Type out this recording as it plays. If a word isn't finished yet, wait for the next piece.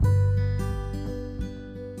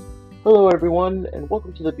Hello, everyone, and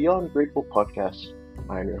welcome to the Beyond Grateful podcast.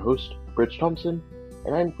 I am your host, Bridge Thompson,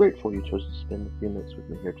 and I am grateful you chose to spend a few minutes with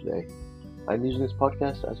me here today. I'm using this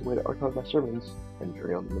podcast as a way to archive my sermons and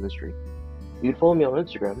journey on the ministry. You can follow me on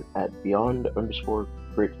Instagram at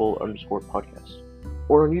beyond_grateful_podcast,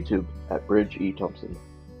 or on YouTube at Bridge E. Thompson.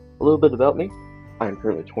 A little bit about me: I am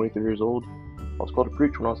currently 23 years old. I was called to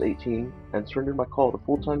preach when I was 18, and surrendered my call to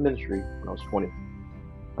full-time ministry when I was 20.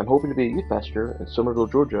 I'm hoping to be a youth pastor in Somerville,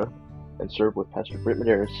 Georgia, and serve with Pastor Brent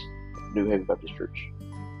Medeiros at New Haven Baptist Church.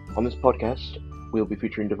 On this podcast, we will be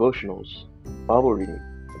featuring devotionals, Bible reading,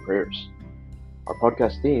 and prayers. Our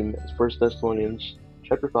podcast theme is 1 Thessalonians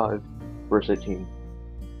chapter 5, verse 18,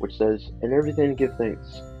 which says, "In everything give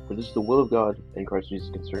thanks, for this is the will of God in Christ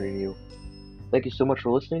Jesus concerning you." Thank you so much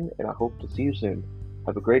for listening, and I hope to see you soon.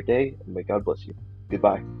 Have a great day, and may God bless you.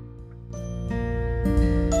 Goodbye.